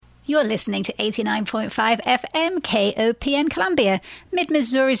You're listening to 89.5 FM KOPN Columbia,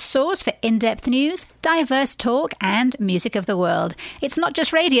 Mid-Missouri's source for in-depth news, diverse talk, and music of the world. It's not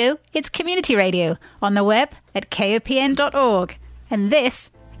just radio, it's community radio, on the web at kopn.org. And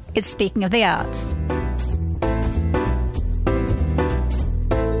this is Speaking of the Arts.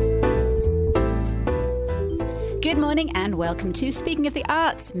 Good morning and welcome to Speaking of the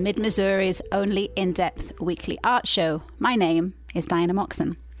Arts, Mid-Missouri's only in-depth weekly art show. My name is Diana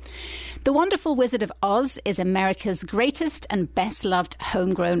Moxon. The Wonderful Wizard of Oz is America's greatest and best-loved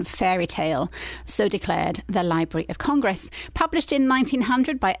homegrown fairy tale, so declared the Library of Congress. Published in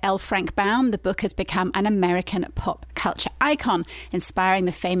 1900 by L. Frank Baum, the book has become an American pop culture icon, inspiring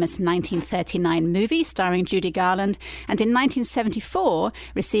the famous 1939 movie starring Judy Garland, and in 1974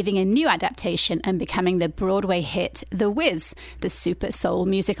 receiving a new adaptation and becoming the Broadway hit The Wiz, the super soul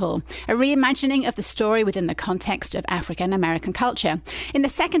musical, a reimagining of the story within the context of African-American culture. In the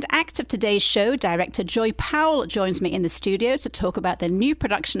second act of today's show, director Joy Powell joins me in the studio to talk about the new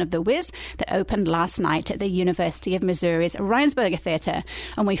production of The Wiz that opened last night at the University of Missouri's Rhynsburger Theatre,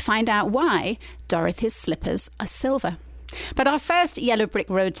 and we find out why Dorothy's slippers are silver. But our first Yellow Brick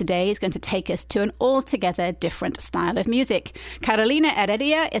Road today is going to take us to an altogether different style of music. Carolina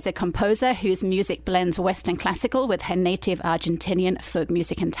Heredia is a composer whose music blends Western classical with her native Argentinian folk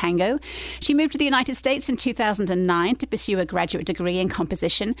music and tango. She moved to the United States in 2009 to pursue a graduate degree in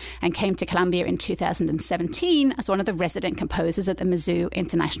composition and came to Columbia in 2017 as one of the resident composers at the Mizzou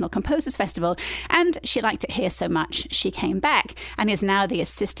International Composers Festival. And she liked it here so much, she came back and is now the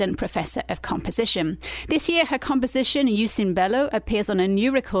assistant professor of composition. This year, her composition, Yusin Bello, appears on a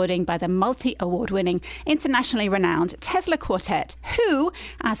new recording by the multi-award-winning, internationally renowned Tesla Quartet, who,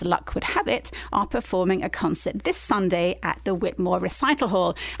 as luck would have it, are performing a concert this Sunday at the Whitmore Recital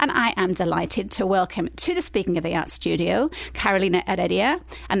Hall. And I am delighted to welcome to the Speaking of the Arts studio, Carolina Heredia,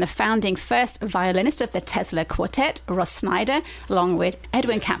 and the founding first violinist of the Tesla Quartet, Ross Snyder, along with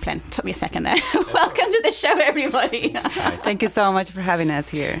Edwin Kaplan. Took me a second there. Welcome to the show, everybody. Thank you so much for having us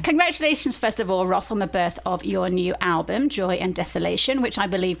here. Congratulations, first of all, Ross, on the birth of your new album, Joy and Desolation, which I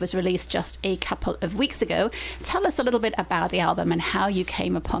believe was released just a couple of weeks ago. Tell us a little bit about the album and how you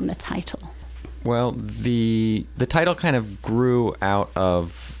came upon the title. Well, the title kind of grew out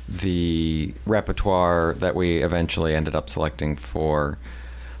of the repertoire that we eventually ended up selecting for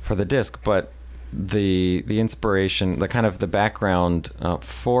the disc, but the inspiration, the kind of the background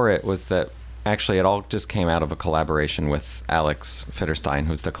for it was that actually it all just came out of a collaboration with Alex Fitterstein,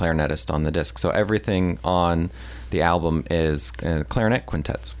 who's the clarinetist on the disc. So everything on the album is clarinet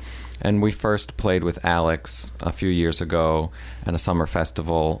quintets. And we first played with Alex a few years ago at a summer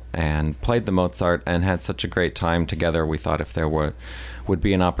festival and played the Mozart and had such a great time together. We thought if there would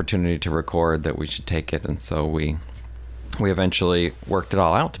be an opportunity to record that we should take it. And so we eventually worked it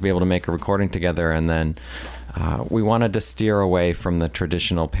all out to be able to make a recording together. And then we wanted to steer away from the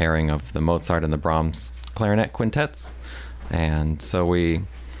traditional pairing of the Mozart and the Brahms clarinet quintets. And so we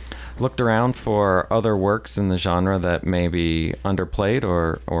looked around for other works in the genre that may be underplayed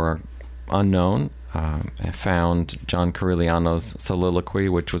or unknown. I found John Corigliano's Soliloquy,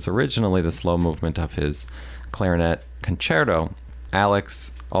 which was originally the slow movement of his clarinet concerto.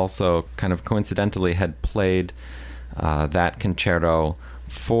 Alex also kind of coincidentally had played that concerto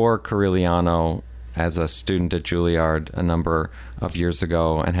for Corigliano as a student at Juilliard a number of years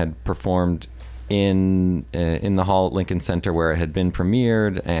ago and had performed in the hall at Lincoln Center where it had been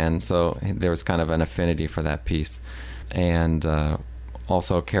premiered, and so there was kind of an affinity for that piece. And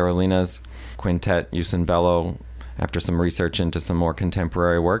also Carolina's quintet, Yusin Bello, after some research into some more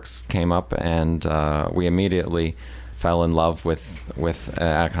contemporary works, came up, and we immediately fell in love with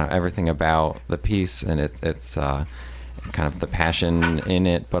kind of everything about the piece, and it's kind of the passion in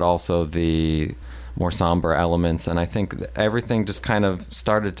it, but also the more somber elements. And I think everything just kind of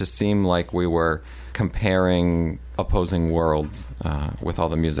started to seem like we were comparing opposing worlds with all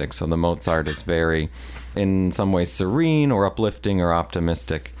the music. So the Mozart is very, in some ways, serene or uplifting or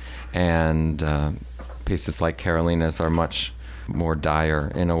optimistic, and pieces like Carolina's are much more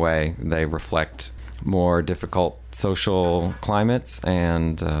dire in a way. They reflect more difficult social climates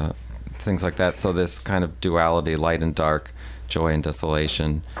and things like that. So this kind of duality, light and dark, joy and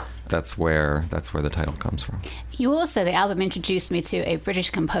desolation, that's where the title comes from. You also, the album introduced me to a British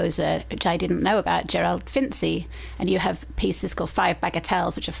composer, which I didn't know about, Gerald Finzi, and you have pieces called 5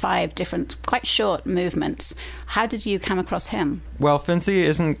 Bagatelles, which are 5 different, quite short movements. How did you come across him? Well, Finzi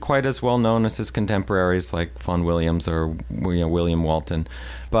isn't quite as well known as his contemporaries like Vaughan Williams or William Walton,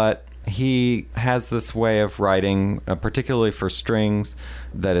 but He has this way of writing, particularly for strings,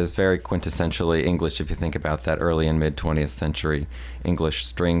 that is very quintessentially English if you think about that early and mid 20th century English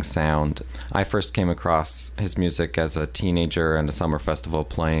string sound. I first came across his music as a teenager at a summer festival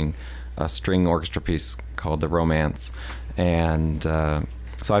playing a string orchestra piece called The Romance, and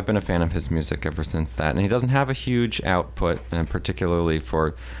so I've been a fan of his music ever since that. And he doesn't have a huge output, and particularly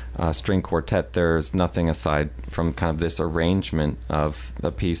for string quartet, there's nothing aside from kind of this arrangement of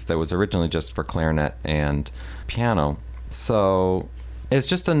the piece that was originally just for clarinet and piano. So it's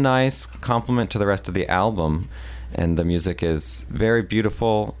just a nice complement to the rest of the album, and the music is very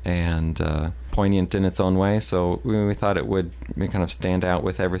beautiful and poignant in its own way. So we thought it would kind of stand out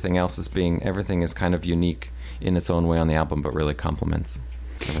with everything else as being, everything is kind of unique in its own way on the album, but really complements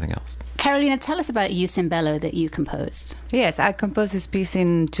everything else. Carolina, tell us about You Cimbello that you composed. Yes, I composed this piece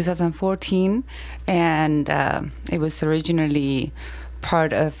in 2014, and it was originally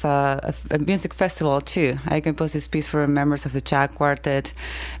part of a music festival too. I composed this piece for members of the Tesla Quartet,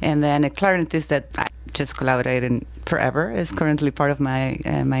 and then a clarinetist that I just collaborated forever is currently part of my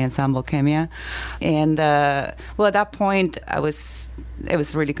ensemble Chemia. And well, at that point, I was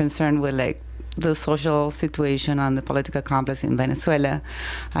really concerned with like the social situation and the political complex in Venezuela.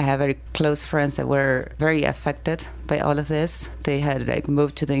 I have very close friends that were very affected by all of this. They had like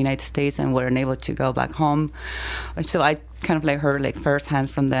moved to the United States and were unable to go back home. So I kind of like heard like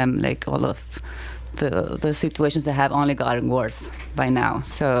firsthand from them like all of the situations that have only gotten worse by now.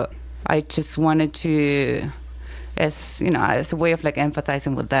 So I just wanted to, as you know, as a way of like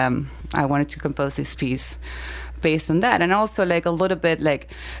empathizing with them, I wanted to compose this piece based on that, and also like a little bit like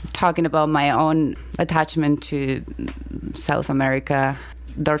talking about my own attachment to South America.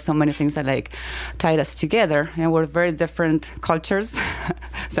 There are so many things that like tied us together, and we're very different cultures.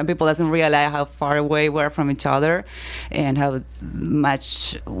 Some people doesn't realize how far away we're from each other and how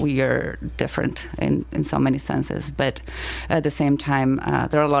much we are different in so many senses. But at the same time,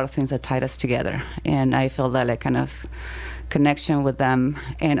 there are a lot of things that tied us together, and I feel that like kind of connection with them.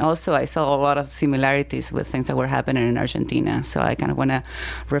 And also I saw a lot of similarities with things that were happening in Argentina, so I kind of want to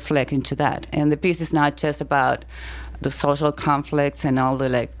reflect into that. And the piece is not just about the social conflicts and all the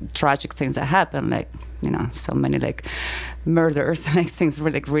like tragic things that happen, like, you know, so many like murders, like things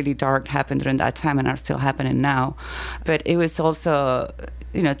really dark happened during that time and are still happening now. But it was also,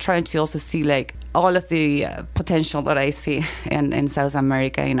 you know, trying to also see like all of the potential that I see in South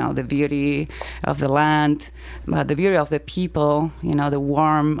America, you know, the beauty of the land, the beauty of the people, you know, the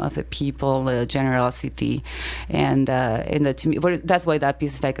warmth of the people, the generosity. And to me, that's why that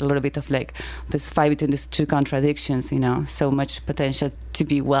piece is like a little bit of like this fight between these two contradictions, you know, so much potential to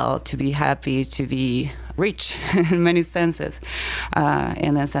be well, to be happy, to be rich in many senses.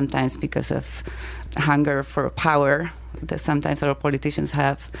 And then sometimes because of hunger for power that sometimes our politicians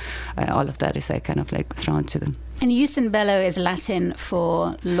have, all of that is like kind of like thrown to them. And Jus in bello is Latin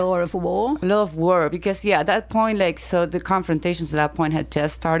for law of war? Law of war, because at that point, like, so the confrontations at that point had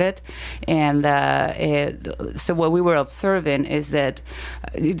just started, and so what we were observing is that,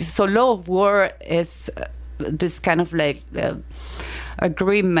 so law of war is this kind of like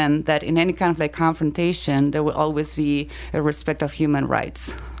agreement that in any kind of like confrontation, there will always be a respect of human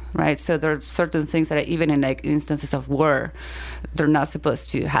rights. Right, so there are certain things that even in like instances of war, they're not supposed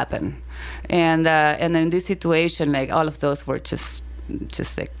to happen, and in this situation, like all of those were just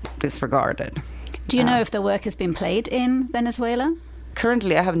like disregarded. Do you know if the work has been played in Venezuela?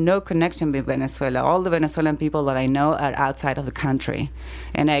 Currently, I have no connection with Venezuela. All the Venezuelan people that I know are outside of the country,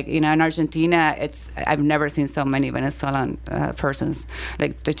 and in Argentina, I've never seen so many Venezuelan persons.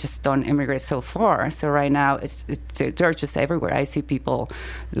 Like they just don't immigrate so far. So right now, they're just everywhere. I see people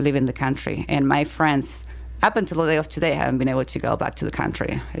live in the country, and my friends, up until the day of today, haven't been able to go back to the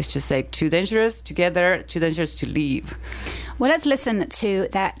country. It's just like too dangerous to get there, too dangerous to leave. Well, let's listen to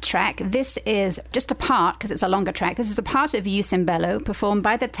that track. This is just a part, because it's a longer track. This is a part of Jus in bello, performed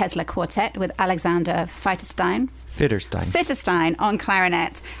by the Tesla Quartet with Alexander Fitterstein on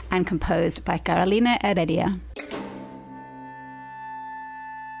clarinet, and composed by Carolina Heredia.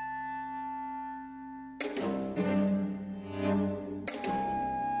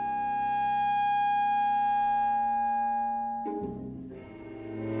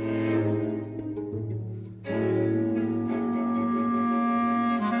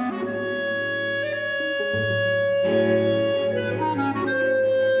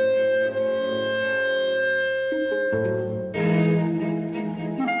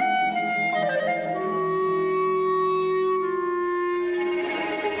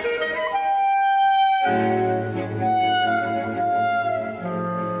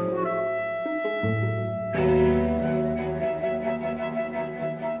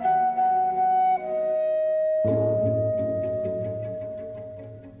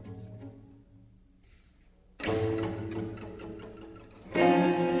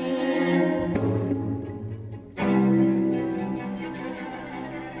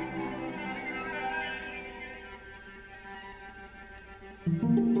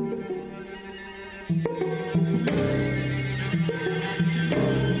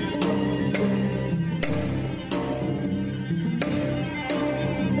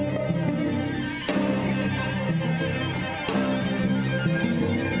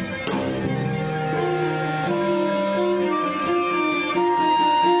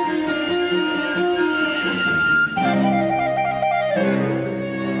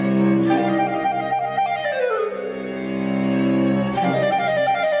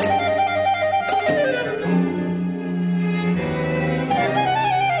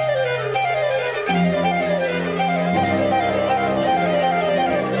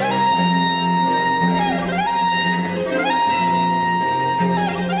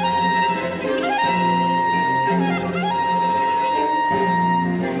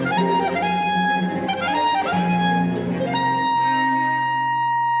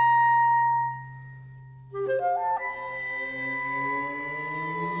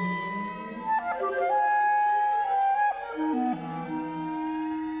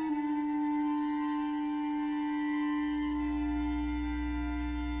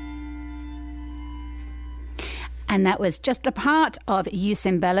 And that was just a part of You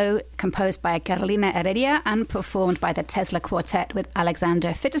Cimbello, composed by Carolina Heredia and performed by the Tesla Quartet with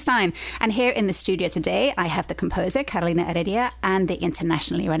Alexander Fitterstein. And here in the studio today, I have the composer, Carolina Heredia, and the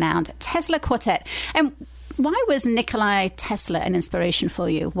internationally renowned Tesla Quartet. And why was Nikolai Tesla an inspiration for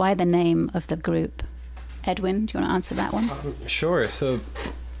you? Why the name of the group? Edwin, do you want to answer that one? Sure. So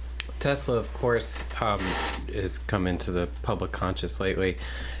Tesla, of course, has come into the public conscious lately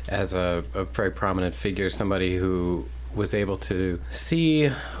as a very prominent figure, somebody who was able to see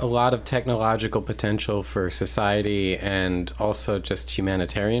a lot of technological potential for society and also just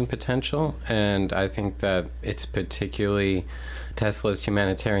humanitarian potential. And I think that it's particularly Tesla's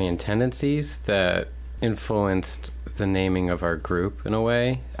humanitarian tendencies that influenced the naming of our group in a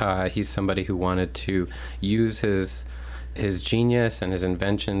way. He's somebody who wanted to use his genius and his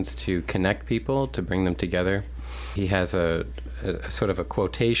inventions to connect people, to bring them together. He has a sort of a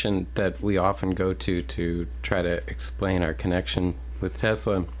quotation that we often go to try to explain our connection with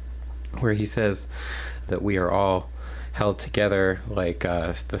Tesla, where he says that we are all held together like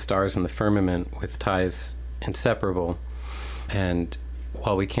the stars in the firmament with ties inseparable. And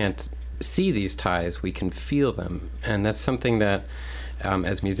while we can't see these ties, we can feel them. And that's something that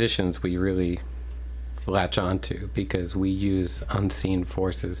as musicians we really latch onto, because we use unseen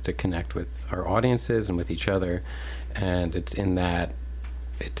forces to connect with our audiences and with each other. And it's in that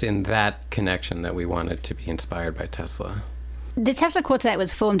connection that we wanted to be inspired by Tesla. The Tesla Quartet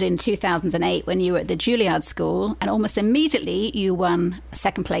was formed in 2008 when you were at the Juilliard School, and almost immediately you won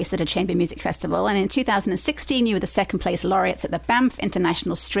second place at a chamber music festival. And in 2016, you were the second place laureates at the Banff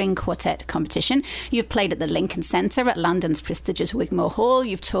International String Quartet competition. You've played at the Lincoln Center at London's prestigious Wigmore Hall.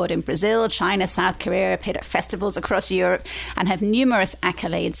 You've toured in Brazil, China, South Korea, appeared at festivals across Europe, and have numerous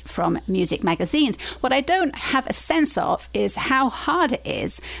accolades from music magazines. What I don't have a sense of is how hard it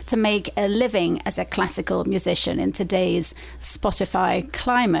is to make a living as a classical musician in today's Spotify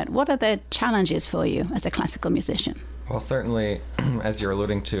climate. What are the challenges for you as a classical musician? Well, certainly, as you're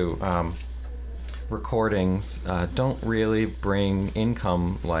alluding to, recordings don't really bring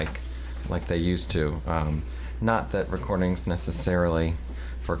income like they used to. Not that recordings necessarily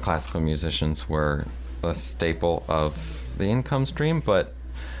for classical musicians were a staple of the income stream, but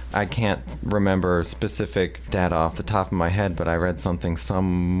I can't remember specific data off the top of my head, but I read something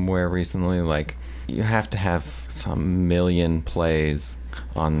somewhere recently like you have to have some million plays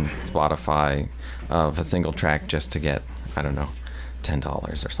on Spotify of a single track just to get, I don't know,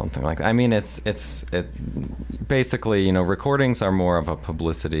 $10 or something like that. I mean, it basically, you know, recordings are more of a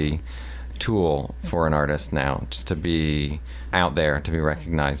publicity tool for an artist now, just to be out there, to be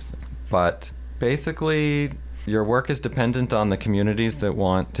recognized. But basically, your work is dependent on the communities that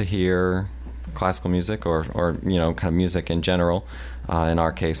want to hear classical music or you know, kind of music in general. In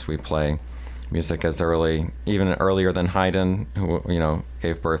our case, we play music as early, even earlier than Haydn, who, you know,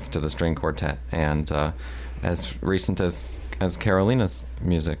 gave birth to the string quartet, and as recent as Carolina's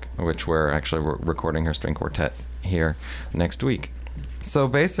music, which we're actually recording her string quartet here next week. So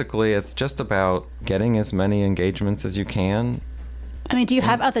basically, it's just about getting as many engagements as you can. I mean, do you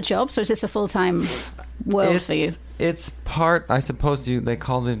have other jobs, or is this a full-time world for you? It's part, I suppose they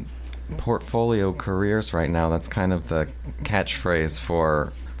call it portfolio careers right now. That's kind of the catchphrase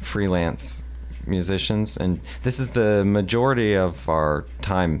for freelance musicians, and this is the majority of our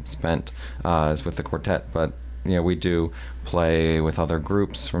time spent is with the quartet, but you know, we do play with other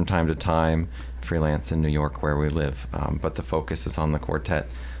groups from time to time, freelance in New York where we live, but the focus is on the quartet.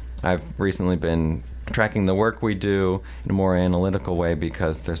 I've recently been tracking the work we do in a more analytical way,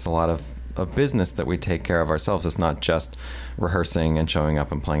 because there's a lot of business that we take care of ourselves. It's not just rehearsing and showing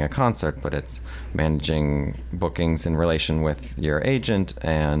up and playing a concert, but it's managing bookings in relation with your agent,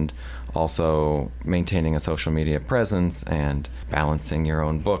 and also maintaining a social media presence and balancing your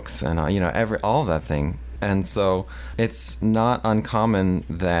own books and you know, all of that thing. And so it's not uncommon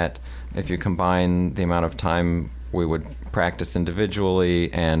that if you combine the amount of time we would practice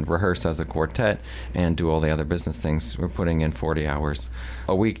individually and rehearse as a quartet and do all the other business things, we're putting in 40 hours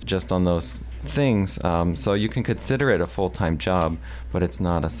a week just on those things. So you can consider it a full-time job, but it's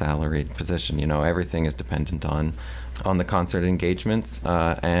not a salaried position. You know, everything is dependent on the concert engagements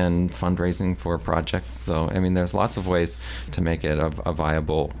and fundraising for projects. So, I mean, there's lots of ways to make it a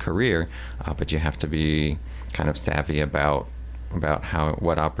viable career, but you have to be kind of savvy about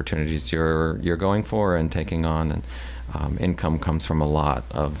what opportunities you're going for and taking on, and income comes from a lot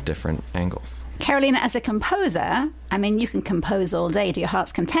of different angles. Carolina, as a composer, I mean, you can compose all day to your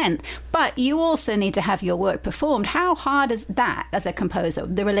heart's content, but you also need to have your work performed. How hard is that as a composer,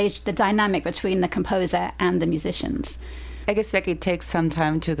 the dynamic between the composer and the musicians? I guess like it takes some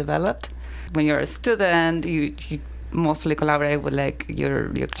time to develop. when you're a student, you mostly collaborate with like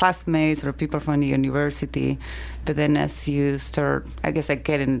your classmates or people from the university. But then as you start, I guess, like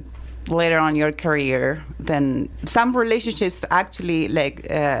getting later on your career, then some relationships actually like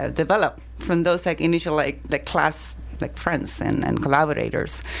develop from those like initial like class like friends and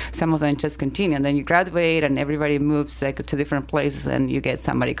collaborators. Some of them just continue, and then you graduate and everybody moves like to different places, and you get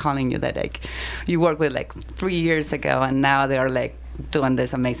somebody calling you that like you worked with like 3 years ago, and now they are like doing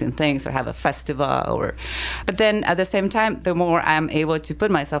these amazing things or have a festival. But then at the same time, the more I'm able to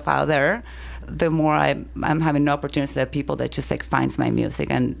put myself out there, the more I'm having opportunities that people that just like finds my music,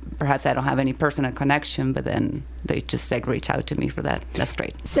 and perhaps I don't have any personal connection, but then they just like reach out to me for that. That's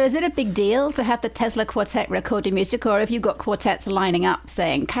great. So is it a big deal to have the Tesla Quartet record your music, or have you got quartets lining up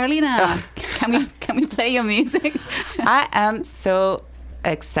saying, Carolina, can we play your music? I am so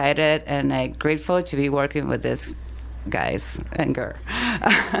excited and grateful to be working with this guys and girl.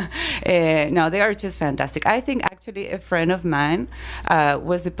 No, they are just fantastic. I think actually a friend of mine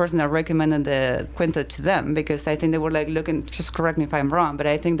was the person that recommended the quintet to them, because I think they were like looking, just correct me if I'm wrong, but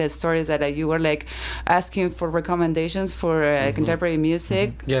I think the story is that you were like asking for recommendations for contemporary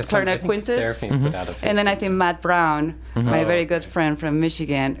music, yes, clarinet quintets. And then I think Matt Brown, my very good friend from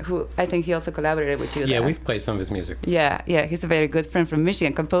Michigan, who I think he also collaborated with you. Yeah, we've played some of his music. Yeah, he's a very good friend from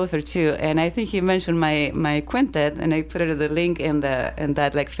Michigan, composer too. And I think he mentioned my quintet, and I put it the link in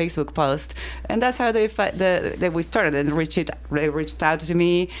that like Facebook post, and that's how we started. And they reached out to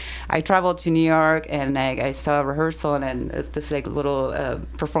me. I traveled to New York, and I saw a rehearsal and this like little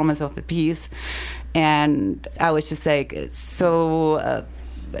performance of the piece, and I was just like so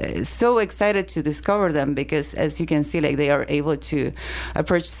excited to discover them, because as you can see, like they are able to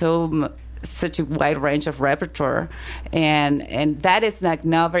approach such a wide range of repertoire, and that is like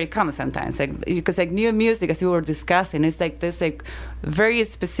not very common sometimes, like because like new music, as we were discussing, it's like this like very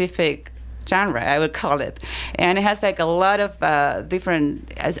specific genre, I would call it, and it has like a lot of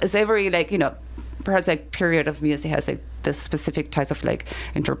different, as every like perhaps like period of music has like this specific types of like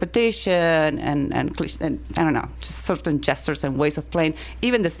interpretation and I don't know, just certain gestures and ways of playing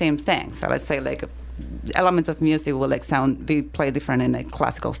even the same thing. So let's say like elements of music will like be played different in a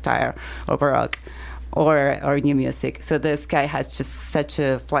classical style or baroque or new music. So this guy has just such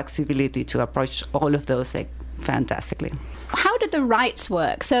a flexibility to approach all of those like fantastically. How did the rights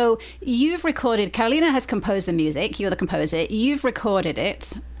work? So you've recorded, Carolina has composed the music, you're the composer, you've recorded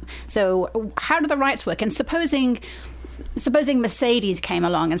it. So how do the rights work? And supposing Mercedes came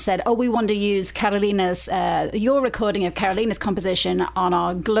along and said, we want to use Carolina's, your recording of Carolina's composition on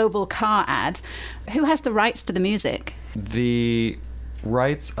our global car ad, who has the rights to the music? The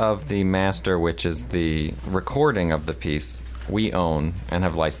rights of the master, which is the recording of the piece, we own and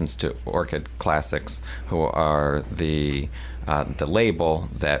have licensed to Orchid Classics, who are the label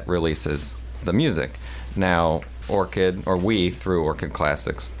that releases the music. Now, Orchid, or we, through Orchid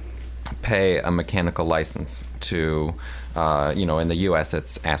Classics, pay a mechanical license to, in the U.S.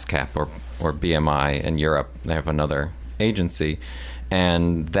 it's ASCAP or BMI. In Europe, they have another agency.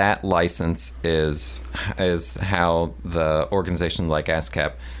 And that license is how the organization like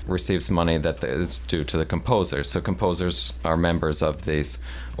ASCAP receives money that is due to the composers. So composers are members of these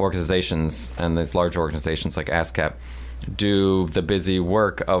organizations, and these large organizations like ASCAP do the busy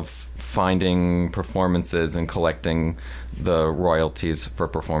work of finding performances and collecting the royalties for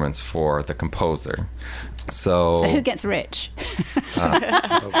performance for the composer. So who gets rich?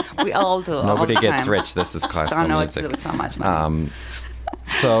 We all do. Nobody all gets time. rich. This is classical don't know music. What to do with so much money.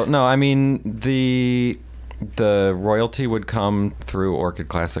 So no, I mean the royalty would come through Orchid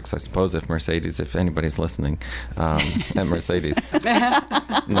Classics, I suppose, if anybody's listening, at Mercedes.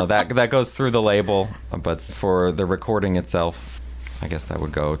 No, that goes through the label, but for the recording itself, I guess that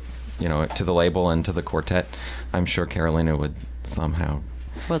would go, to the label and to the quartet. I'm sure Carolina would somehow.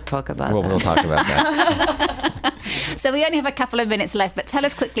 We'll talk about We'll talk about that. So we only have a couple of minutes left, but tell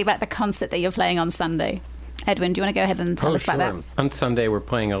us quickly about the concert that you're playing on Sunday. Edwin, do you want to go ahead and tell us about that? On Sunday, we're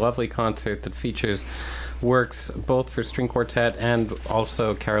playing a lovely concert that features works both for string quartet and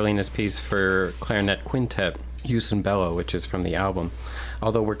also Carolina's piece for clarinet quintet, Use and Bellow, which is from the album.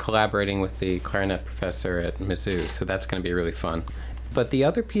 Although we're collaborating with the clarinet professor at Mizzou, so that's going to be really fun. But the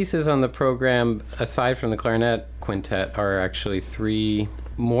other pieces on the program, aside from the clarinet quintet, are actually three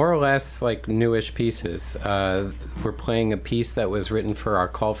more or less like newish pieces. We're playing a piece that was written for our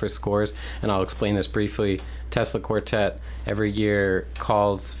call for scores, and I'll explain this briefly. Tesla Quartet every year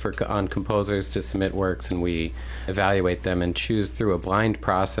calls on composers to submit works, and we evaluate them and choose through a blind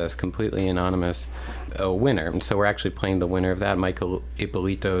process, completely anonymous, a winner. And so we're actually playing the winner of that, Michael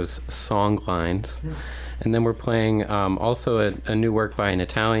Ippolito's Song Lines. And then we're playing also a new work by an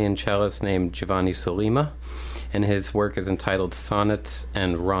Italian cellist named Giovanni Solima, and his work is entitled Sonnets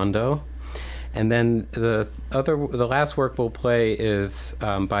and Rondo. And then the last work we'll play is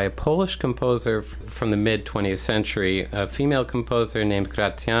by a Polish composer from the mid-20th century, a female composer named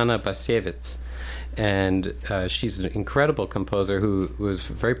Graciana Basiewicz. And she's an incredible composer who was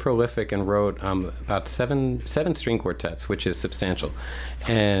very prolific and wrote about seven string quartets, which is substantial.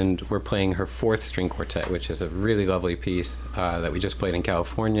 And we're playing her 4th string quartet, which is a really lovely piece that we just played in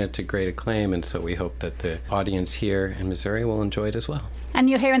California to great acclaim. And so we hope that the audience here in Missouri will enjoy it as well. And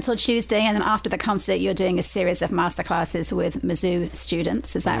you're here until Tuesday, and then after the concert, you're doing a series of masterclasses with Mizzou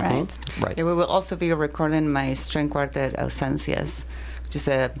students. Is that right? Right. Yeah, we will also be recording my string quartet Ausencias, which is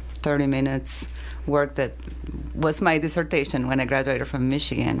a 30 minutes work that was my dissertation when I graduated from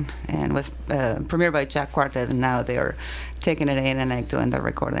Michigan, and was premiered by Jack Quartet, and now they're taking it in and doing the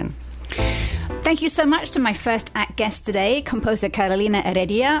recording. Thank you so much to my first act guest today, composer Carolina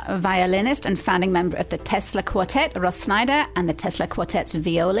Heredia, violinist and founding member of the Tesla Quartet, Ross Snyder, and the Tesla Quartet's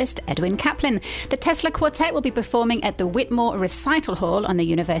violist, Edwin Kaplan. The Tesla Quartet will be performing at the Whitmore Recital Hall on the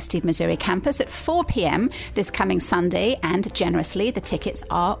University of Missouri campus at 4 p.m. this coming Sunday, and generously, the tickets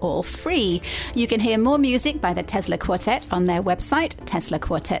are all free. You can hear more music by the Tesla Quartet on their website,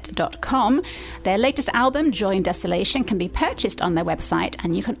 teslaquartet.com. Their latest album, Joy and Desolation, can be purchased on their website,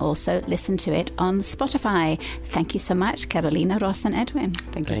 and you can also listen to it on Spotify. Thank you so much, Carolina, Ross, and Edwin.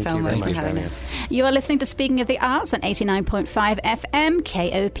 Thank you so much for having us. You are listening to Speaking of the Arts on 89.5 FM,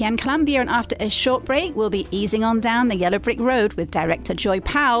 KOPN Columbia, and after a short break, we'll be easing on down the Yellow Brick Road with director Joy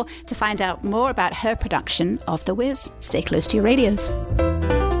Powell to find out more about her production of The Wiz. Stay close to your radios.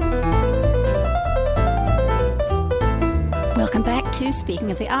 Welcome back to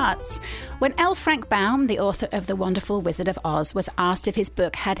Speaking of the Arts. When L. Frank Baum, the author of The Wonderful Wizard of Oz, was asked if his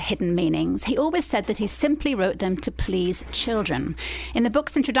book had hidden meanings, he always said that he simply wrote them to please children. In the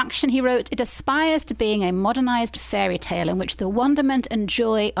book's introduction, he wrote, "It aspires to being a modernized fairy tale in which the wonderment and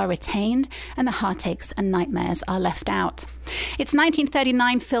joy are retained and the heartaches and nightmares are left out." Its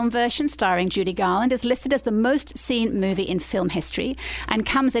 1939 film version starring Judy Garland is listed as the most seen movie in film history and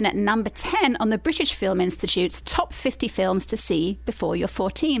comes in at number 10 on the British Film Institute's top 50 films to see before you're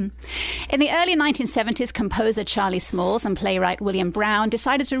 14. In the early 1970s, composer Charlie Smalls and playwright William Brown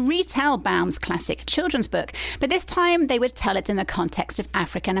decided to retell Baum's classic children's book, but this time they would tell it in the context of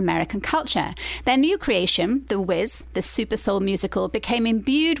African-American culture. Their new creation, The Wiz, the Super Soul musical, became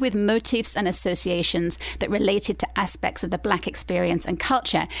imbued with motifs and associations that related to aspects of the Black experience and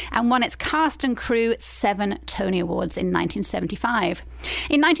culture, and won its cast and crew 7 Tony Awards in 1975.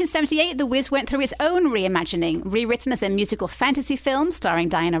 In 1978, The Wiz went through its own reimagining, rewritten as a musical fantasy film starring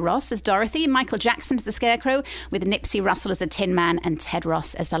Diana Ross as Dorothy, Michael Jackson as the Scarecrow, with Nipsey Russell as the Tin Man and Ted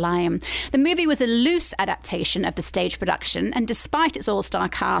Ross as the Lion. The movie was a loose adaptation of the stage production, and despite its all-star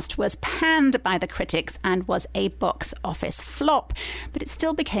cast, was panned by the critics and was a box office flop, but it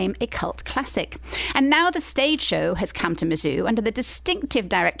still became a cult classic. And now the stage show has come to Mizzou under the distinctive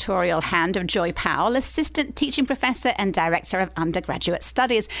directorial hand of Joy Powell, assistant teaching professor and director of undergraduate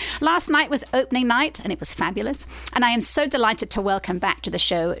studies. Last night was opening night, and it was fabulous. And I am so delighted to welcome back to the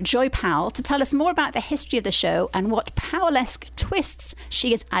show Joy Powell to tell us more about the history of the show and what Powell-esque twists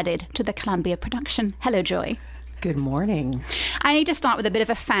she has added to the Columbia production. Hello, Joy. Good morning. I need to start with a bit of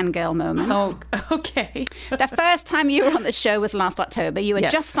a fangirl moment. Oh, okay. The first time you were on the show was last October. You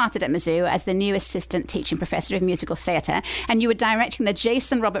had just started at Mizzou as the new assistant teaching professor of musical theatre, and you were directing the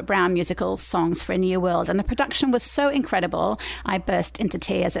Jason Robert Brown musical Songs for a New World. And the production was so incredible, I burst into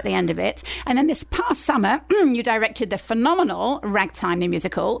tears at the end of it. And then this past summer, you directed the phenomenal Ragtime the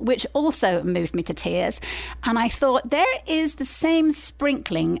Musical, which also moved me to tears. And I thought, there is the same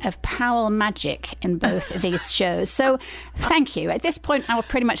sprinkling of Powell magic in both these shows. So thank you. At this point, I will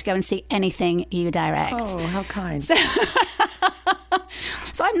pretty much go and see anything you direct. Oh, how kind. So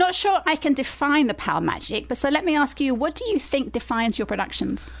I'm not sure I can define the Powell magic, but so let me ask you, what do you think defines your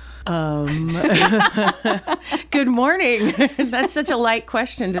productions? Good morning. That's such a light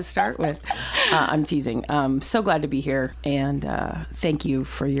question to start with. I'm teasing. So glad to be here, and thank you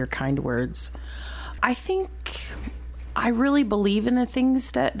for your kind words. I think I really believe in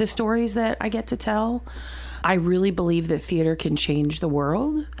the stories that I get to tell. I really believe that theater can change the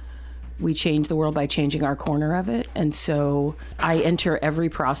world. We change the world by changing our corner of it. And so I enter every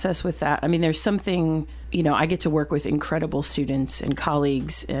process with that. I mean, there's something, I get to work with incredible students and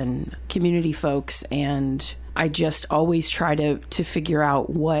colleagues and community folks. And I just always try to figure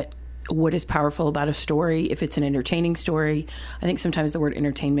out what what is powerful about a story, if it's an entertaining story. I think sometimes the word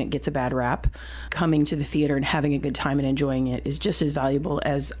entertainment gets a bad rap. Coming to the theater and having a good time and enjoying it is just as valuable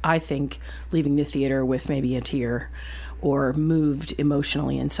as, I think, leaving the theater with maybe a tear or moved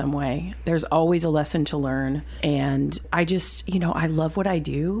emotionally in some way. There's always a lesson to learn. And I just, I love what I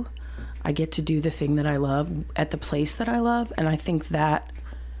do. I get to do the thing that I love at the place that I love. And I think that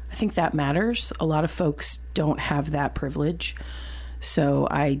matters. A lot of folks don't have that privilege. So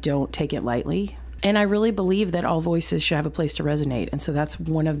I don't take it lightly. And I really believe that all voices should have a place to resonate. And so that's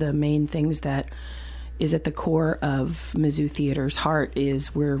one of the main things that is at the core of Mizzou Theater's heart,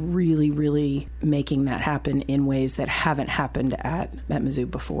 is we're really, really making that happen in ways that haven't happened at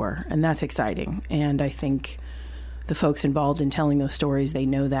Mizzou before. And that's exciting. And I think the folks involved in telling those stories, they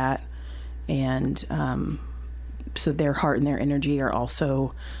know that. And so their heart and their energy are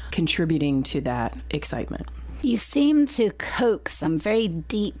also contributing to that excitement. You seem to coax some very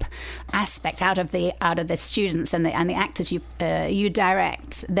deep aspect out of the students and the actors you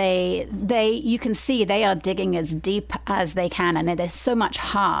direct. You can see they are digging as deep as they can, and there's so much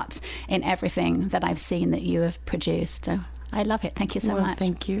heart in everything that I've seen that you have produced. So I love it. Thank you so much.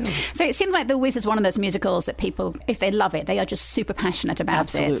 Thank you. So it seems like The Wiz is one of those musicals that people, if they love it, they are just super passionate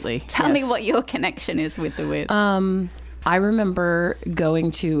about it. Absolutely. Tell me what your connection is with The Wiz. I remember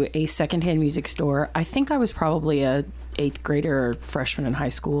going to a secondhand music store. I think I was probably a 8th grader or freshman in high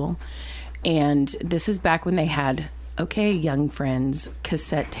school. And this is back when they had, okay, young friends,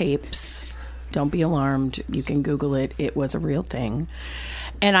 cassette tapes. Don't be alarmed. You can Google it. It was a real thing.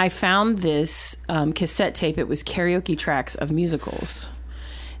 And I found this cassette tape. It was karaoke tracks of musicals.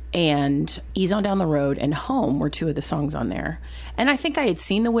 And Ease on Down the Road and Home were 2 of the songs on there. And I think I had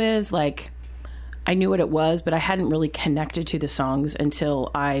seen The Wiz, I knew what it was, but I hadn't really connected to the songs until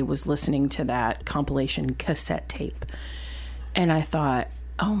I was listening to that compilation cassette tape. And I thought,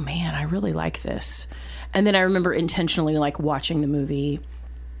 oh man, I really like this. And then I remember intentionally watching the movie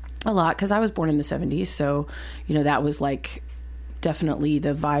a lot, because I was born in the 70s. So, that was definitely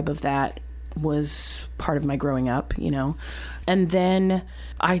the vibe of that was part of my growing up, And then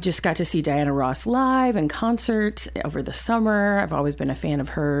I just got to see Diana Ross live in concert over the summer. I've always been a fan of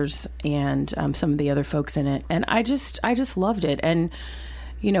hers and some of the other folks in it. And I just loved it. And,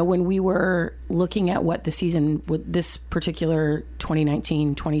 when we were looking at what the season would, this particular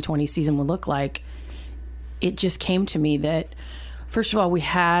 2019-2020 season would look like, it just came to me that, first of all, we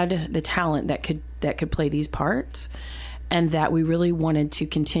had the talent that could play these parts, and that we really wanted to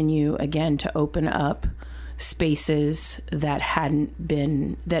continue, again, to open up spaces that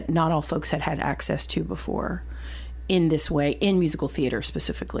not all folks had access to before in this way, in musical theater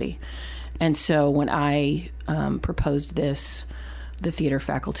specifically. And so when I proposed this, the theater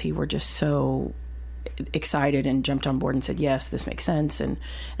faculty were just so excited and jumped on board and said, yes, this makes sense. And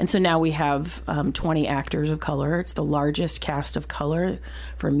so now we have 20 actors of color. It's the largest cast of color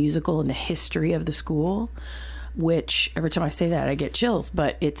for a musical in the history of the school, which every time I say that, I get chills,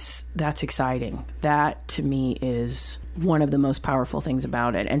 but that's exciting. That to me is one of the most powerful things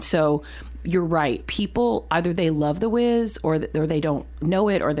about it. And so you're right. People, either they love The Wiz or they don't know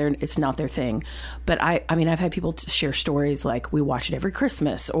it, or it's not their thing. But I mean, I've had people share stories like, we watch it every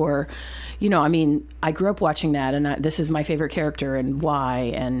Christmas, or, I grew up watching that, and this is my favorite character and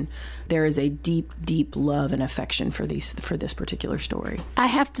why. And there is a deep, deep love and affection for this particular story. I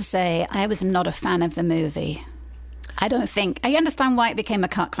have to say, I was not a fan of the movie. I understand why it became a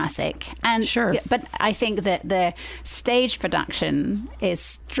cult classic, and sure, but I think that the stage production is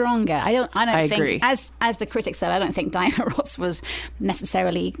stronger. I don't think, agree. as the critics said, I don't think Diana Ross was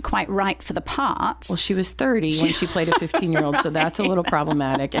necessarily quite right for the part. Well, she was 30 when she played a 15-year-old, right. So that's a little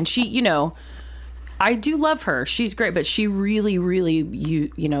problematic. And she, I do love her. She's great, but she really, really,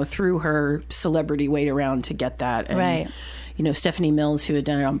 threw her celebrity weight around to get that. And, right. Stephanie Mills, who had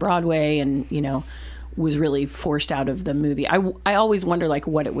done it on Broadway, and was really forced out of the movie. I always wonder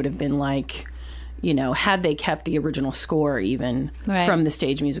what it would have been like, had they kept the original score even right. from the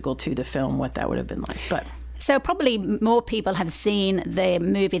stage musical to the film, what that would have been like. But so probably more people have seen the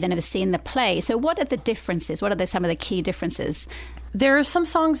movie than have seen the play. So what are the differences? What are some of the key differences? There are some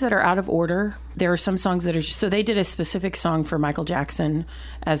songs that are out of order. There are some songs that are so they did a specific song for Michael Jackson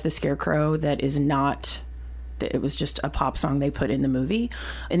as the Scarecrow that is not. It was just a pop song they put in the movie.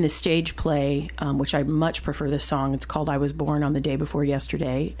 In the stage play, which I much prefer this song, it's called I Was Born on the Day Before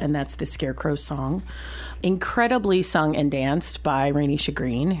Yesterday, and that's the Scarecrow song. Incredibly sung and danced by Rainey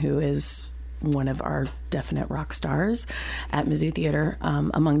Shagreen, who is one of our definite rock stars at Mizzou Theater,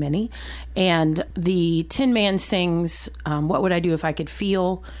 among many. And the Tin Man sings What Would I Do If I Could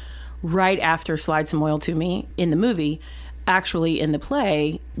Feel right after Slide Some Oil to Me in the movie. actually in the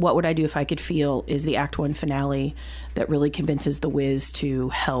play, What Would I Do If I Could Feel is the Act 1 finale that really convinces the Wiz to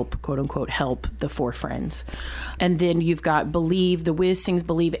help, quote unquote, help the four friends. And then you've got Believe. The Wiz sings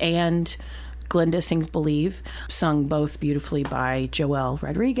Believe and Glinda sings Believe, sung both beautifully by Joelle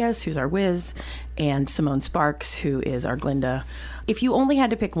Rodriguez, who's our Wiz, and Simone Sparks, who is our Glinda. If you only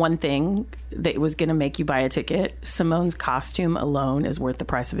had to pick one thing that was going to make you buy a ticket, Simone's costume alone is worth the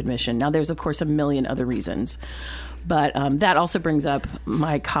price of admission. Now, there's, of course, a million other reasons. But that also brings up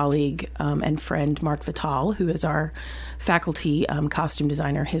my colleague and friend, Mark Vital, who is our faculty costume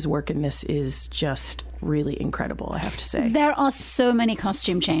designer. His work in this is just really incredible, I have to say. There are so many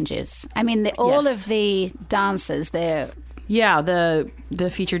costume changes. I mean, all Yes. of the dancers, they're... Yeah, the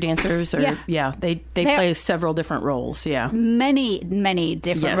featured dancers are, they play several different roles, Many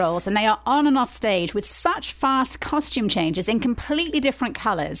different Yes. roles, and they are on and off stage with such fast costume changes in completely different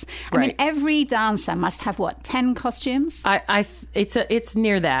colors. I mean, Right. every dancer must have, 10 costumes? It's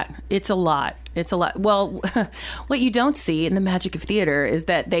near that. It's a lot. It's a lot. Well, what you don't see in the magic of theater is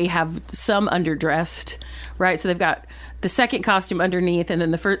that they have some underdressed, right? So they've got the second costume underneath, and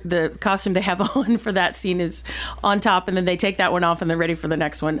then the costume they have on for that scene is on top, and then they take that one off and they're ready for the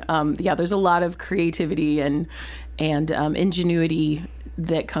next one. There's a lot of creativity and ingenuity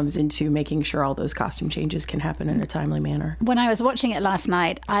that comes into making sure all those costume changes can happen in a timely manner. When I was watching it last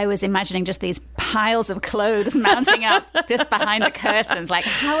night, I was imagining just these piles of clothes mounting up this behind the curtains. Like,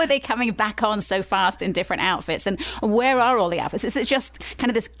 how are they coming back on so fast in different outfits? And where are all the outfits? Is it just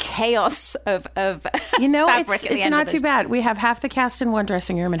kind of this chaos of fabric at the it's end not of the... too bad. We have half the cast in one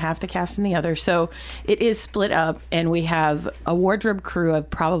dressing room and half the cast in the other. So it is split up, and we have a wardrobe crew of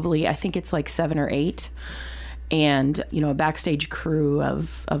probably, I think it's like 7 or 8. And, a backstage crew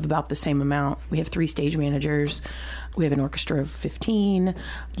of about the same amount. We have 3 stage managers. We have an orchestra of 15.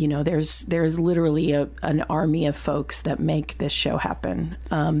 There's literally an army of folks that make this show happen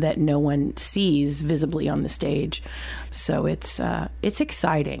that no one sees visibly on the stage. So it's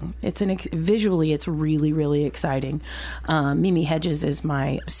exciting. Visually, it's really, really exciting. Mimi Hedges is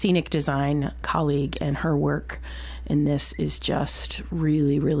my scenic design colleague, and her work in this is just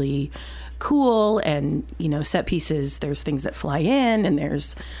really, really cool. And set pieces, there's things that fly in, and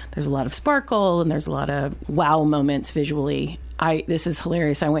there's a lot of sparkle, and there's a lot of wow moments visually. This is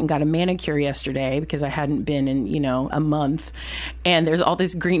hilarious. I went and got a manicure yesterday because I hadn't been in, a month. And there's all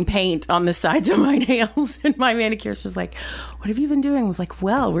this green paint on the sides of my nails. And my manicurist was like, "What have you been doing?" I was like,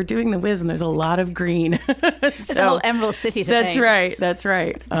 "Well, we're doing the Wiz, and there's a lot of green." It's a whole Emerald City to That's paint. right. That's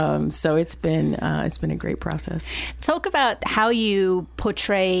right. So it's been a great process. Talk about how you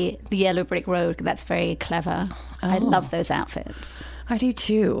portray the Yellow Brick Road. That's very clever. I love those outfits. I do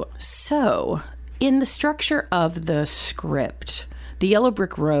too. So, in the structure of the script, the Yellow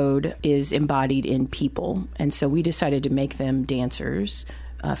Brick Road is embodied in people. And so we decided to make them dancers,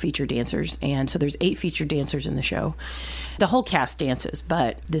 featured dancers. And so there's 8 featured dancers in the show. The whole cast dances,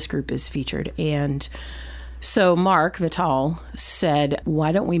 but this group is featured. And so Mark Vital said,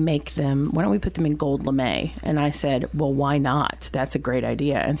 why don't we put them in gold lame? And I said, well, why not? That's a great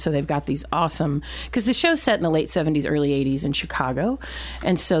idea. And so they've got these awesome, because the show's set in the late 70s, early 80s in Chicago.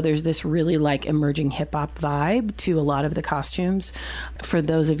 And so there's this really emerging hip hop vibe to a lot of the costumes. For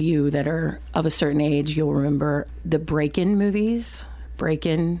those of you that are of a certain age, you'll remember the Break-In movies,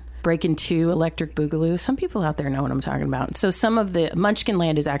 Break-In 2, Electric Boogaloo. Some people out there know what I'm talking about. So some of the Munchkin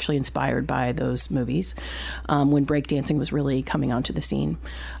Land is actually inspired by those movies when breakdancing was really coming onto the scene.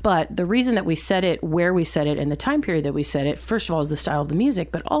 But the reason that we set it where we set it and the time period that we set it, first of all, is the style of the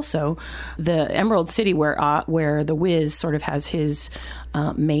music, but also the Emerald City where the Wiz sort of has his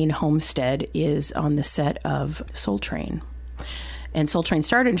main homestead is on the set of Soul Train. And Soul Train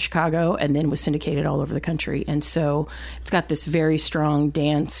started in Chicago and then was syndicated all over the country. And so it's got this very strong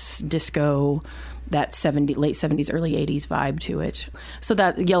dance, disco, that late 70s, early 80s vibe to it. So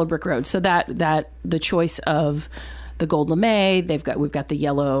that Yellow Brick Road. So that the choice of the gold lame, we've got the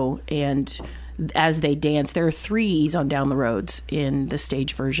yellow, and as they dance, there are 3 E's on Down the Roads in the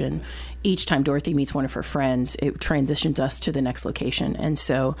stage version. Each time Dorothy meets one of her friends, it transitions us to the next location. And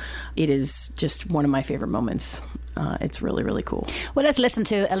so it is just one of my favorite moments. It's really, really cool. Well, let's listen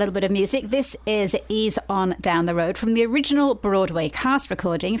to a little bit of music. This is Ease On Down the Road from the original Broadway cast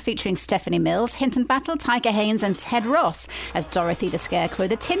recording featuring Stephanie Mills, Hinton Battle, Tiger Haynes and Ted Ross as Dorothy the Scarecrow,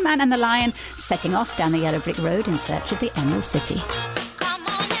 the Tin Man and the Lion setting off down the Yellow Brick Road in search of the Emerald City.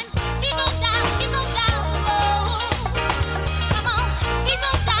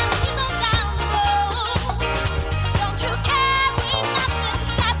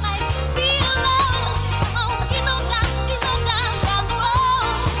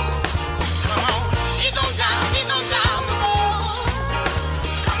 He's on down the road.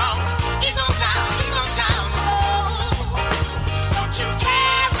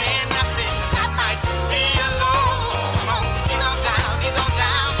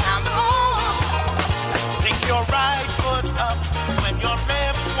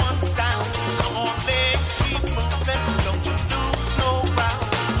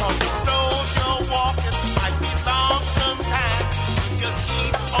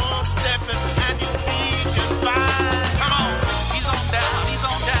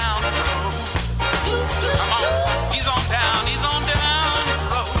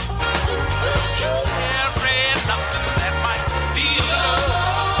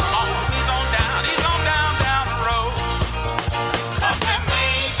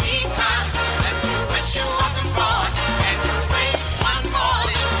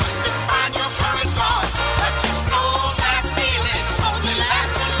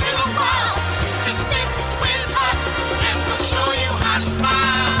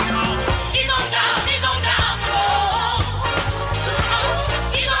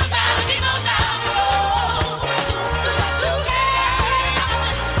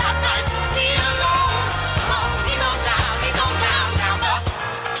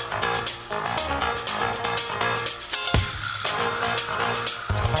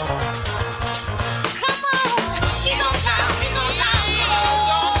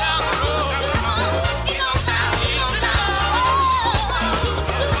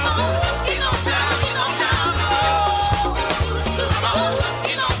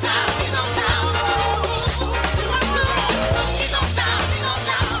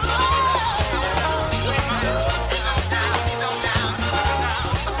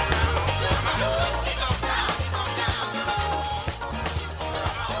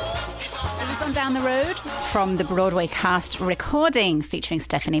 from the Broadway cast recording featuring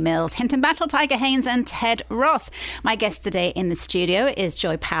Stephanie Mills, Hinton Battle, Tiger Haynes and Ted Ross. My guest today in the studio is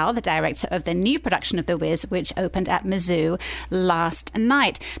Joy Powell, the director of the new production of The Wiz, which opened at Mizzou last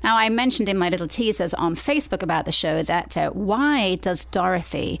night. Now, I mentioned in my little teasers on Facebook about the show that why does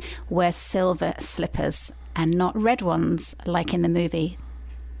Dorothy wear silver slippers and not red ones like in the movie?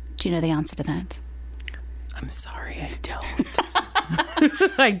 Do you know the answer to that? I'm sorry, I don't.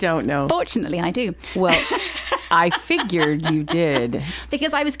 I don't know. Fortunately, I do. Well, I figured you did.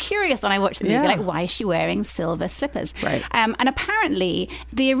 Because I was curious when I watched the movie, like, why is she wearing silver slippers? Right. And apparently,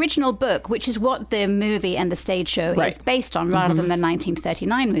 the original book, which is what the movie and the stage show is based on, rather than the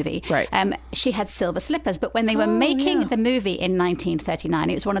 1939 movie, she had silver slippers. But when they were making the movie in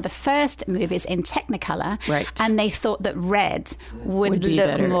 1939, it was one of the first movies in Technicolor, and they thought that red would look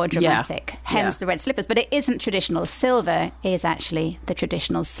better, more dramatic, hence the red slippers. But it isn't traditional. Silver is actually the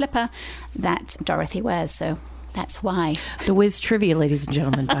traditional slipper that Dorothy wears, so that's why. The Wiz Trivia, ladies and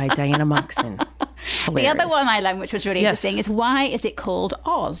gentlemen, by Diana Moxon. The other one I learned, which was really interesting, is why is it called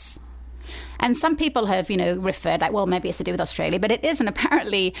Oz? And some people have, referred like, well, maybe it's to do with Australia, but it isn't.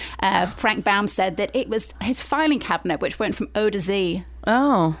 Apparently, Frank Baum said that it was his filing cabinet, which went from O to Z.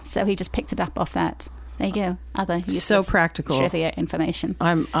 Oh. So he just picked it up off that. There you go. Other useless so practical trivia information.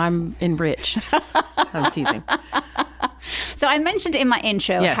 I'm enriched. I'm teasing. So I mentioned in my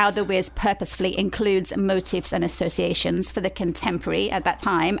intro how The Wiz purposefully includes motifs and associations for the contemporary, at that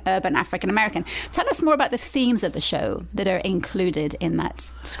time, urban African American. Tell us more about the themes of the show that are included in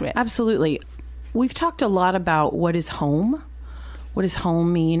that script. Absolutely. We've talked a lot about what is home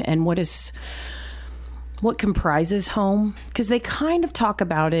mean, and what comprises home, because they kind of talk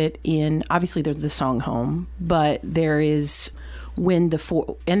about it in, obviously there's the song Home, but there is and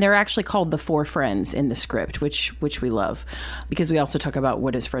they're actually called the four friends in the script, which we love, because we also talk about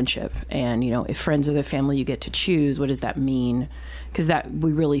what is friendship, and if friends are the family you get to choose, what does that mean? Because that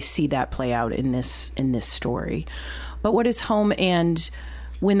we really see that play out in this story. But what is home? And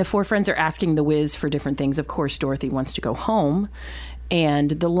when the four friends are asking the Wiz for different things, of course Dorothy wants to go home,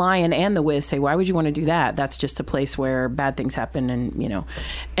 and the Lion and the Wiz say, why would you want to do that? That's just a place where bad things happen,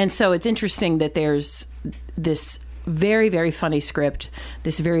 and so it's interesting that there's this very, very funny script,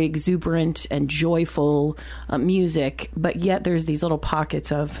 this very exuberant and joyful music, but yet there's these little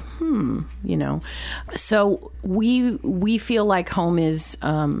pockets of, So we feel like home is,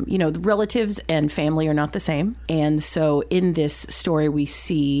 the relatives and family are not the same. And so in this story, we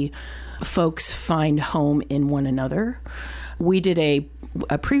see folks find home in one another. We did a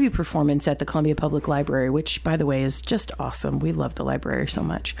preview performance at the Columbia Public Library, which, by the way, is just awesome. We love the library so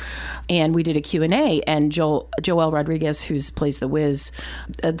much. And we did a Q&A, and Joel Rodriguez, who plays the Wiz,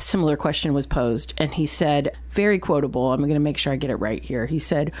 a similar question was posed. And he said, very quotable, I'm going to make sure I get it right here. He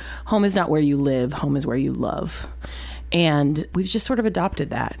said, home is not where you live, home is where you love. And we've just sort of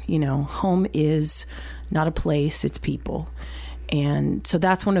adopted that. Home is not a place, it's people. And so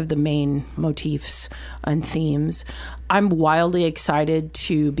that's one of the main motifs and themes. I'm wildly excited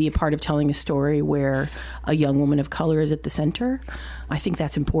to be a part of telling a story where a young woman of color is at the center. I think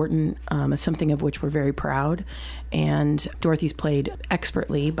that's important. It's something of which we're very proud. And Dorothy's played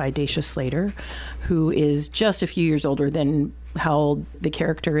expertly by Dacia Slater, who is just a few years older than how old the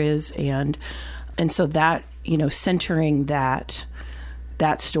character is. And so that, centering that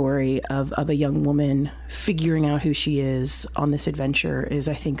story of a young woman figuring out who she is on this adventure is,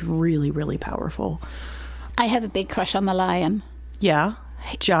 I think, really, really powerful. I have a big crush on the Lion. Yeah.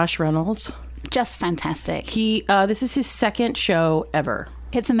 Josh Reynolds. Just fantastic. This is his second show ever.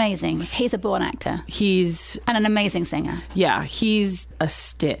 It's amazing. He's a born actor. And an amazing singer. Yeah, he's a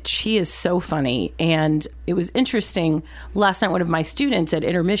stitch. He is so funny. And it was interesting. Last night, one of my students at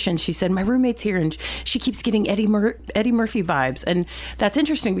intermission, she said, my roommate's here and she keeps getting Eddie Murphy vibes. And that's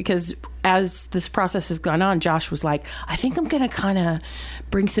interesting because as this process has gone on, Josh was like, I think I'm going to kind of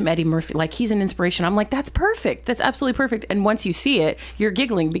bring some Eddie Murphy. Like, he's an inspiration. I'm like, that's perfect. That's absolutely perfect. And once you see it, you're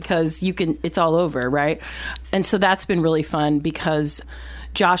giggling because it's all over, right? And so that's been really fun because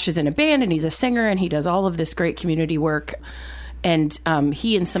Josh is in a band and he's a singer and he does all of this great community work. And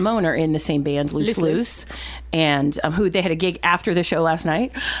he and Simone are in the same band, Loose, and who they had a gig after the show last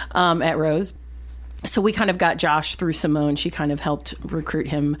night at Rose. So we kind of got Josh through Simone. She kind of helped recruit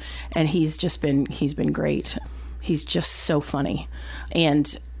him, and he's been great. He's just so funny.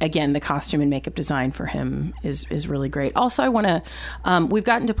 And again, the costume and makeup design for him is really great. Also, I want to, we've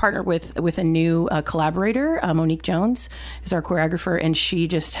gotten to partner with a new collaborator. Monique Jones is our choreographer, and she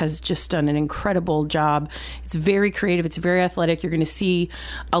has done an incredible job. It's very creative. It's very athletic. You're going to see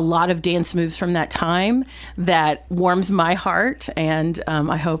a lot of dance moves from that time that warms my heart, and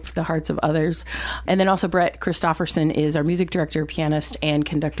I hope the hearts of others. And then also Brett Christofferson is our music director, pianist, and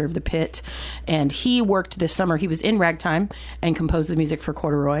conductor of The Pit. And he worked this summer. He was in Ragtime and composed the music for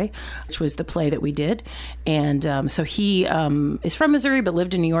Corduroy, which was the play that we did. And so he is from Missouri, but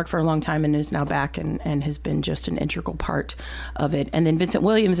lived in New York for a long time and is now back and has been just an integral part of it. And then Vincent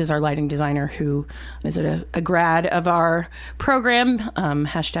Williams is our lighting designer, who is a grad of our program,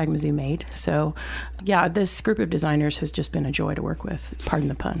 hashtag Mizzou made. So yeah, this group of designers has just been a joy to work with. Pardon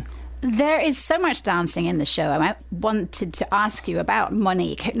the pun. There is so much dancing in the show. I wanted to ask you about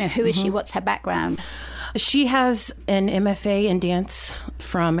Monique. Who is she? What's her background? She has an MFA in dance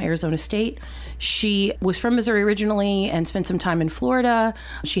from Arizona State. She was from Missouri originally and spent some time in Florida.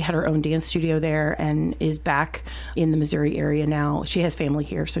 She had her own dance studio there and is back in the Missouri area now. She has family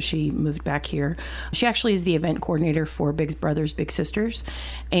here, so she moved back here. She actually is the event coordinator for Big Brothers, Big Sisters.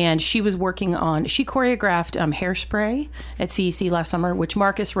 And she was she choreographed Hairspray at CEC last summer, which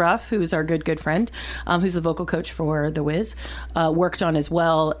Marcus Ruff, who's our good friend, who's the vocal coach for The Wiz, worked on as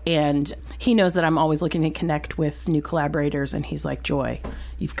well. And he knows that I'm always looking to connect with new collaborators. And he's like, Joy,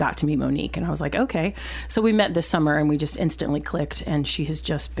 you've got to meet Monique. And I was like, okay. So we met this summer and we just instantly clicked, and she has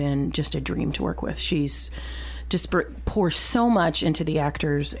just been just a dream to work with. She's just pours so much into the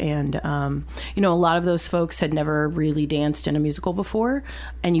actors. And, a lot of those folks had never really danced in a musical before,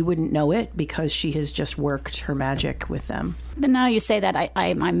 and you wouldn't know it because she has just worked her magic with them. But now you say that,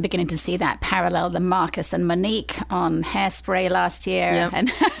 I'm beginning to see that parallel, the Marcus and Monique on Hairspray last year. Yep.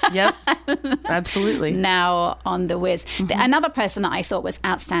 And Yep, absolutely. Now on The Wiz. Another person that I thought was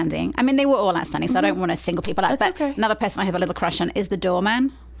outstanding, I mean, they were all outstanding, so I don't want to single people out, That's but okay. Another person I have a little crush on is the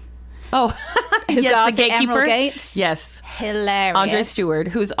doorman. Oh, Who yes, guards the gatekeeper. Emerald Gates. Yes, Hilarious. Andre Stewart,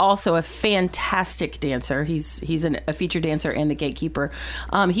 who's also a fantastic dancer. He's a feature dancer and the gatekeeper.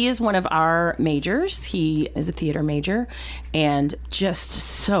 He is one of our majors. He is a theater major, and just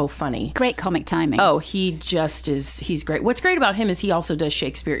so funny. Great comic timing. Oh, he's great. What's great about him is he also does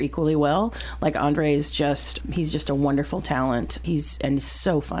Shakespeare equally well. Like Andre he's just a wonderful talent. He's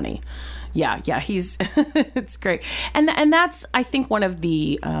so funny. Yeah, he's it's great. And that's, I think, one of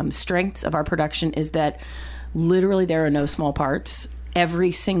the strengths of our production is that literally there are no small parts.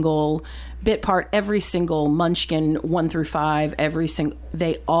 Every single bit part, every single munchkin 1 through 5,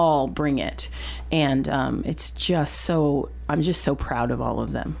 they all bring it. And it's just I'm just so proud of all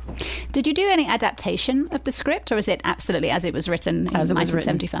of them. Did you do any adaptation of the script, or is it absolutely as it was written in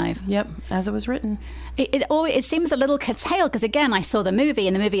 1975? Yep, as it was written. It seems a little curtailed because, again, I saw the movie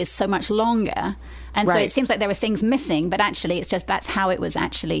and the movie is so much longer. And so it seems like there were things missing, but actually it's just that's how it was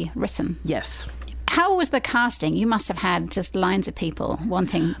actually written. Yes. How was the casting? You must have had just lines of people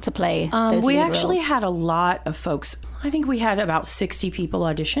wanting to play those We lead actually roles. had a lot of folks. I think we had about 60 people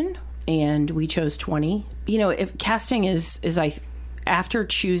audition, and we chose 20. If casting is after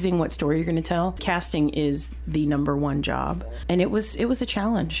choosing what story you're going to tell, casting is the number one job. And it was a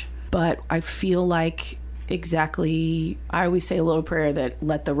challenge. But I feel like I always say a little prayer that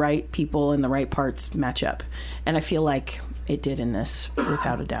let the right people in the right parts match up. And I feel like it did in this,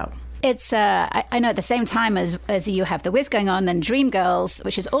 without a doubt. It's I know at the same time as you have The Wiz going on, then Dreamgirls,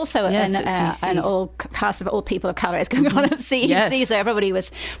 which is also an all cast of all people of color, is going on at CEC. Yes. So everybody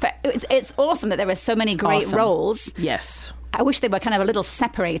was. But it's awesome that there were so many great roles. Yes. I wish they were kind of a little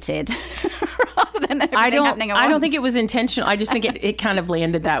separated rather than everything happening at once. I don't think it was intentional. I just think it kind of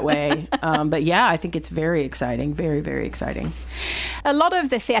landed that way. But yeah, I think it's very exciting. Very, very exciting. A lot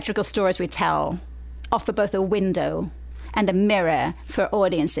of the theatrical stories we tell offer both a window and a mirror for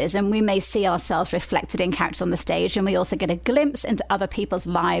audiences, and we may see ourselves reflected in characters on the stage, and we also get a glimpse into other people's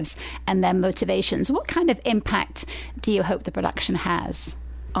lives and their motivations. What kind of impact do you hope the production has?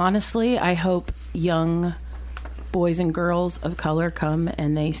 Honestly, I hope young boys and girls of color come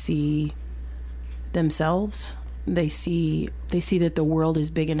and they see themselves. They see that the world is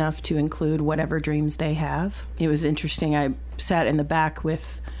big enough to include whatever dreams they have. It was interesting. I sat in the back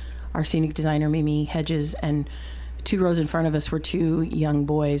with our scenic designer, Mimi Hedges, and 2 rows in front of us were 2 young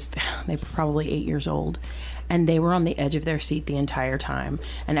boys. They were probably 8 years old. And they were on the edge of their seat the entire time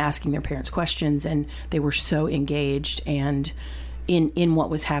and asking their parents questions. And they were so engaged and in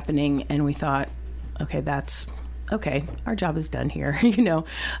what was happening. And we thought, okay, that's okay, our job is done here,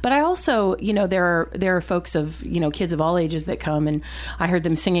 But I also, there are folks of, kids of all ages that come, and I heard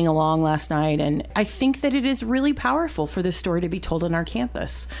them singing along last night. And I think that it is really powerful for this story to be told on our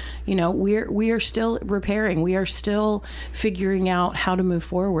campus. We are still repairing. We are still figuring out how to move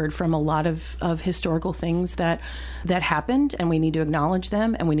forward from a lot of historical things that happened, and we need to acknowledge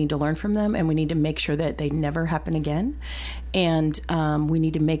them, and we need to learn from them, and we need to make sure that they never happen again. And we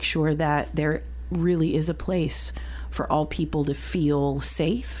need to make sure that there really is a place for all people to feel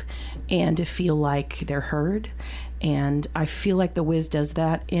safe and to feel like they're heard. And I feel like the Wiz does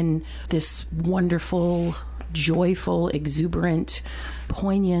that in this wonderful, joyful, exuberant,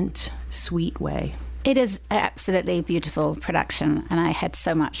 poignant, sweet way. It is an absolutely beautiful production, and I had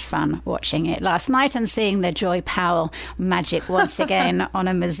so much fun watching it last night and seeing the Joy Powell magic once again on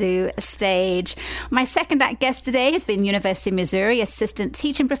a Mizzou stage. My second act guest today has been University of Missouri assistant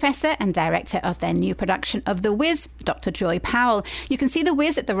teaching professor and director of their new production of The Wiz, Dr. Joy Powell. You can see The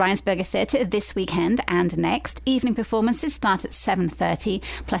Wiz at the Rhynsburger Theatre this weekend and next. Evening performances start at 7:30,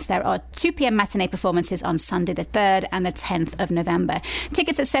 plus there are 2 p.m. matinee performances on Sunday the 3rd and the 10th of November.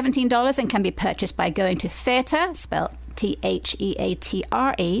 Tickets are $17 and can be purchased by going to theatre, spelled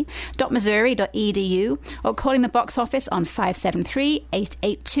theatre.missouri.edu, or calling the box office on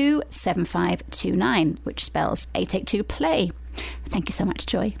 573-882-7529, which spells 882-PLAY. Thank you so much,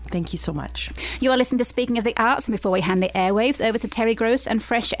 Joy. Thank you so much. You are listening to Speaking of the Arts, and before we hand the airwaves over to Terry Gross and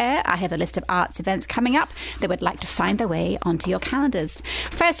Fresh Air, I have a list of arts events coming up that would like to find their way onto your calendars.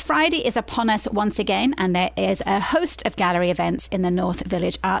 First Friday is upon us once again, and there is a host of gallery events in the North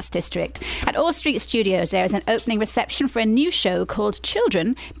Village Arts District. At All Street Studios, there is an opening reception for a new show called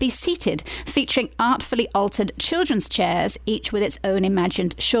Children, Be Seated, featuring artfully altered children's chairs, each with its own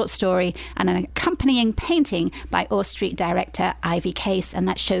imagined short story and an accompanying painting by All Street director Ivy Case, and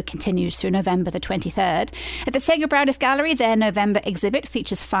that show continues through November the 23rd. At the Sega Browders Gallery, their November exhibit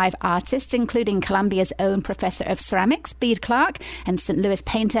features 5 artists, including Columbia's own professor of ceramics, Bede Clark, and St. Louis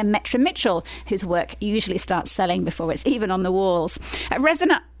painter Metra Mitchell, whose work usually starts selling before it's even on the walls. At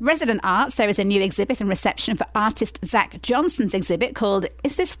Resident Arts, there is a new exhibit and reception for artist Zach Johnson's exhibit called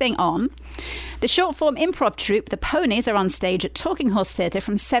Is This Thing On? The short-form improv troupe, The Ponies, are on stage at Talking Horse Theatre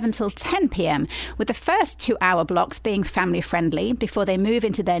from 7 till 10 p.m, with the first 2-hour blocks being family-friendly before they move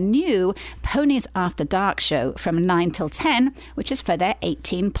into their new Ponies After Dark show from 9 till 10, which is for their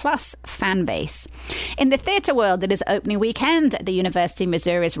 18-plus fan base. In the theatre world, it is opening weekend at the University of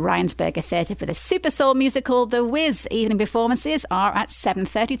Missouri's Rhynsburger Theatre for the Super Soul musical The Wiz. Evening performances are at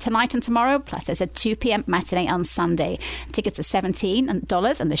 7:30 tonight and tomorrow, plus there's a 2 p.m. matinee on Sunday. Tickets are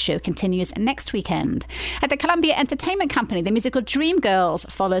 $17, and the show continues next weekend. At the Columbia Entertainment Company, the musical Dreamgirls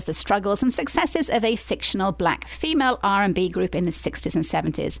follows the struggles and successes of a fictional black female R&B group in the 60s and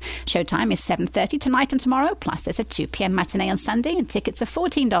 70s. Showtime is 7:30 tonight and tomorrow, plus there's a 2 p.m. matinee on Sunday, and tickets are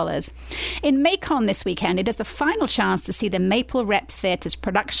 $14. In Macon this weekend, it is the final chance to see the Maple Rep Theatre's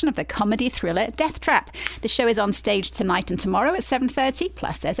production of the comedy thriller Death Trap. The show is on stage tonight and tomorrow at 7:30,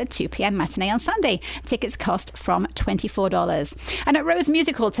 plus there's a 2 p.m. matinee on Sunday. Tickets cost from $24. And at Rose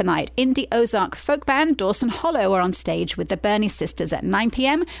Music Hall tonight, indie Ozark folk band Dawson Hollow are on stage with the Burney Sisters at 9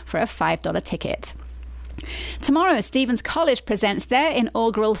 p.m. for a $5 ticket. Tomorrow, Stevens College presents their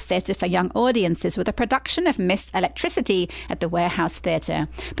inaugural Theatre for Young Audiences with a production of Miss Electricity at the Warehouse Theatre.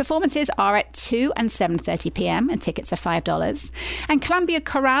 Performances are at 2 and 7:30 p.m. and tickets are $5. And Columbia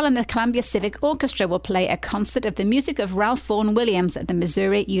Chorale and the Columbia Civic Orchestra will play a concert of the music of Ralph Vaughan Williams at the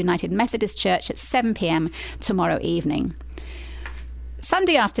Missouri United Methodist Church at 7 p.m. tomorrow evening.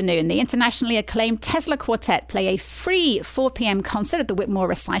 Sunday afternoon, the internationally acclaimed Tesla Quartet play a free 4 p.m. concert at the Whitmore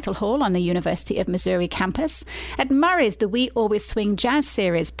Recital Hall on the University of Missouri campus. At Murray's, the We Always Swing Jazz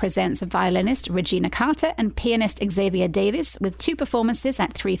Series presents violinist Regina Carter and pianist Xavier Davis with 2 performances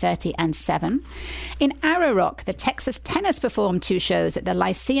at 3:30 and 7. In Arrow Rock, the Texas Tenors perform 2 shows at the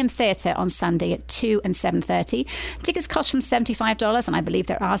Lyceum Theatre on Sunday at 2 and 7:30. Tickets cost from $75, and I believe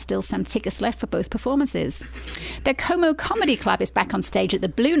there are still some tickets left for both performances. The Como Comedy Club is back on stage at the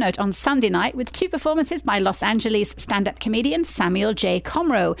Blue Note on Sunday night with 2 performances by Los Angeles stand-up comedian Samuel J.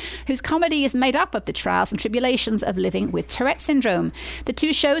 Comroe, whose comedy is made up of the trials and tribulations of living with Tourette syndrome. The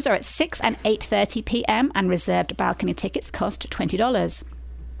 2 shows are at 6 and 8:30 p.m. and reserved balcony tickets cost $20.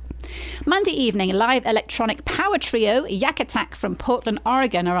 Monday evening, live electronic power trio Yak Attack from Portland,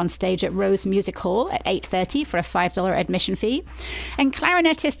 Oregon are on stage at Rose Music Hall at 8:30 for a $5 admission fee. And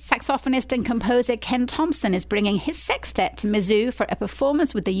clarinetist, saxophonist and composer Ken Thompson is bringing his sextet to Mizzou for a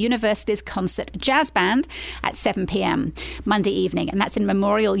performance with the university's concert jazz band at 7 p.m. Monday evening. And that's in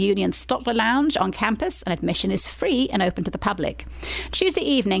Memorial Union Stotler Lounge on campus, and admission is free and open to the public. Tuesday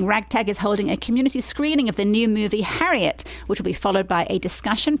evening, Ragtag is holding a community screening of the new movie Harriet, which will be followed by a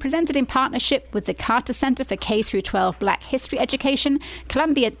discussion presented in partnership with the Carter Center for K-12 Black History Education,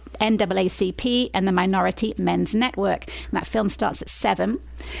 Columbia NAACP, and the Minority Men's Network. And that film starts at 7.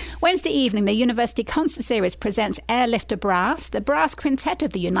 Wednesday evening, the University Concert Series presents Airlifter Brass, the brass quintet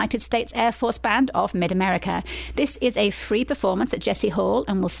of the United States Air Force Band of Mid-America. This is a free performance at Jesse Hall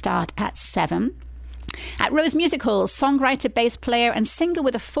and will start at 7. At Rose Music Hall, songwriter, bass player and singer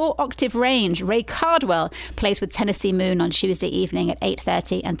with a 4-octave range, Ray Cardwell, plays with Tennessee Moon on Tuesday evening at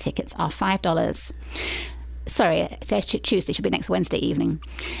 8:30, and tickets are $5. Sorry, it's Tuesday, should be next Wednesday evening.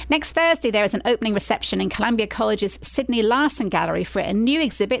 Next Thursday, there is an opening reception in Columbia College's Sidney Larson Gallery for a new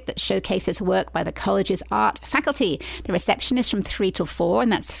exhibit that showcases work by the college's art faculty. The reception is from 3 till 4,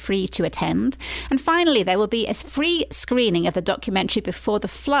 and that's free to attend. And finally, there will be a free screening of the documentary Before the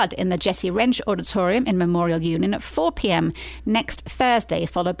Flood in the Jesse Wrench Auditorium in Memorial Union at 4 p.m. next Thursday,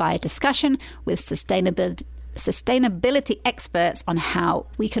 followed by a discussion with sustainability experts on how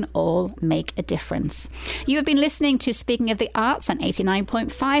we can all make a difference. You have been listening to Speaking of the Arts on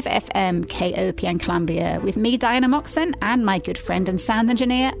 89.5 FM KOPN Columbia with me, Diana Moxon, and my good friend and sound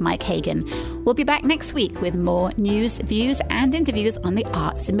engineer, Mike Hagan. We'll be back next week with more news, views, and interviews on the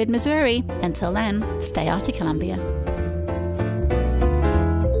arts in mid-Missouri. Until then, stay arty, Columbia.